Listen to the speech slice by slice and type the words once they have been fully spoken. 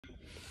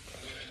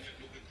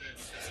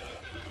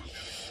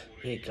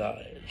Hey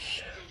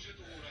guys,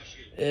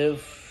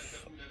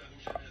 if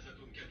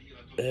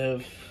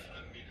if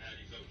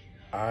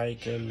I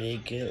can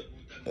make it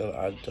and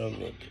I don't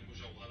make it,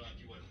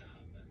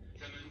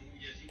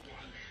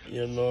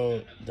 you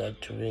know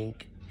that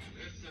drink.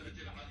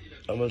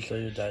 I'm gonna show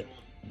you that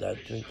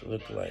drink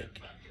look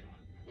like.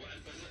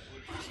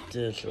 It's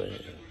this right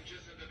here.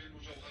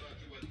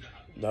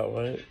 That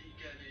right?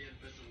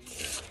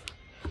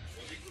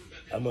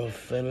 I'm gonna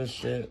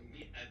finish it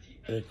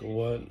like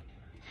 1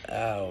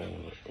 hour.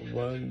 I'm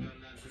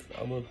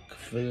gonna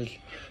finish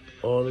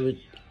all of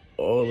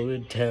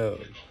it down.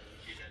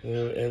 You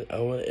know, and I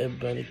want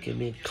everybody to give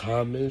me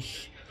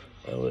comments.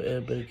 I want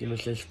everybody to give me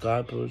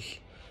subscribers.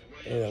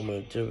 And I'm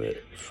gonna do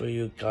it for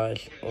you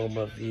guys, all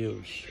my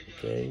views,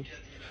 okay?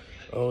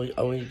 I want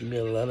you to give me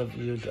a lot of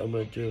views. I'm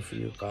gonna do it for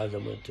you guys.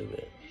 I'm gonna do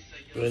it.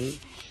 Ready?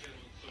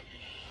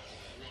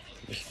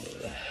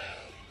 Bismillah.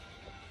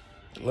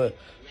 Look,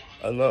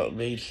 I'm not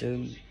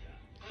racing.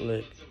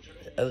 Like,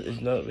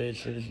 it's not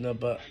racing. It's not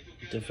about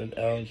different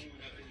L's.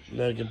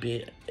 Not gonna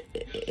be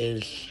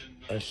is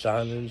a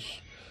silence.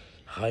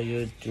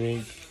 Higher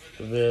drink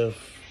with,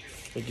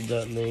 look at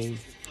that name.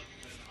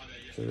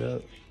 See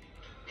that?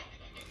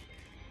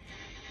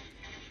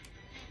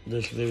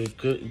 This very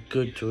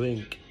good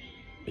drink.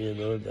 You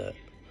know that.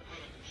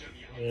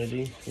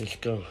 Ready? Let's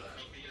go.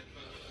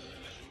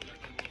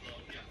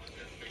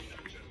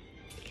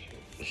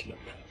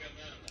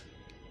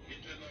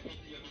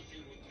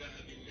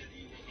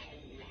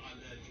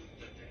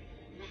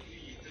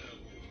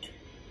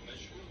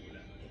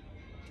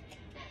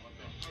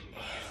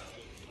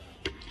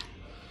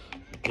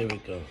 Here we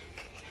go.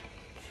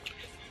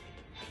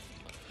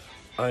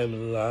 I am a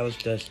lot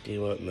thirsty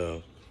right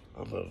now.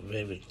 I'm a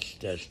very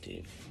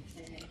thirsty.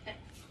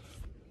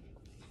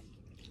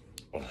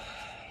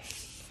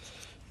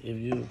 If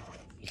you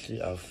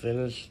see, I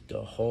finished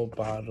the whole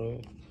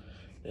bottle.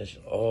 It's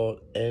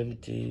all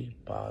empty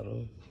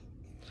bottle.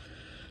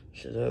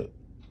 See that?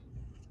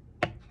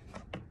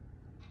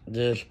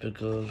 This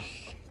because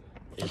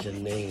it's a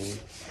name.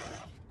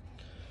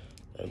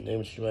 A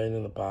name's right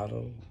in the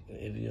bottle.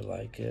 If you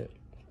like it.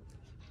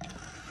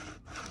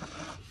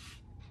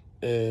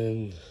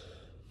 And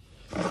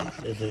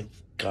there's a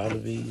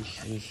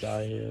calories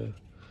inside here.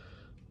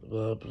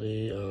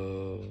 Probably,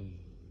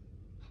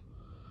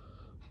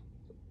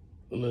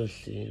 let's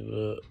see,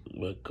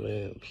 what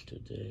grams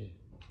today.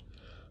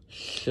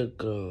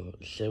 Sugar,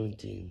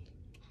 17.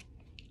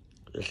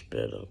 It's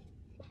better.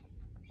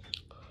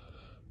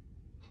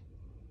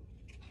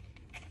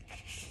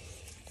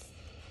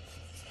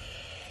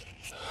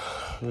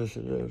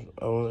 Listen to this.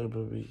 I want to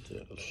read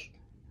this.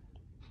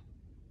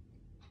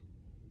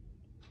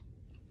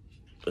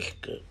 It's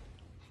good.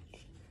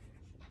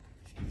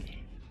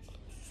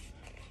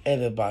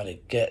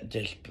 Everybody get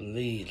this,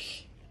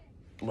 please.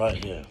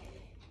 Right here.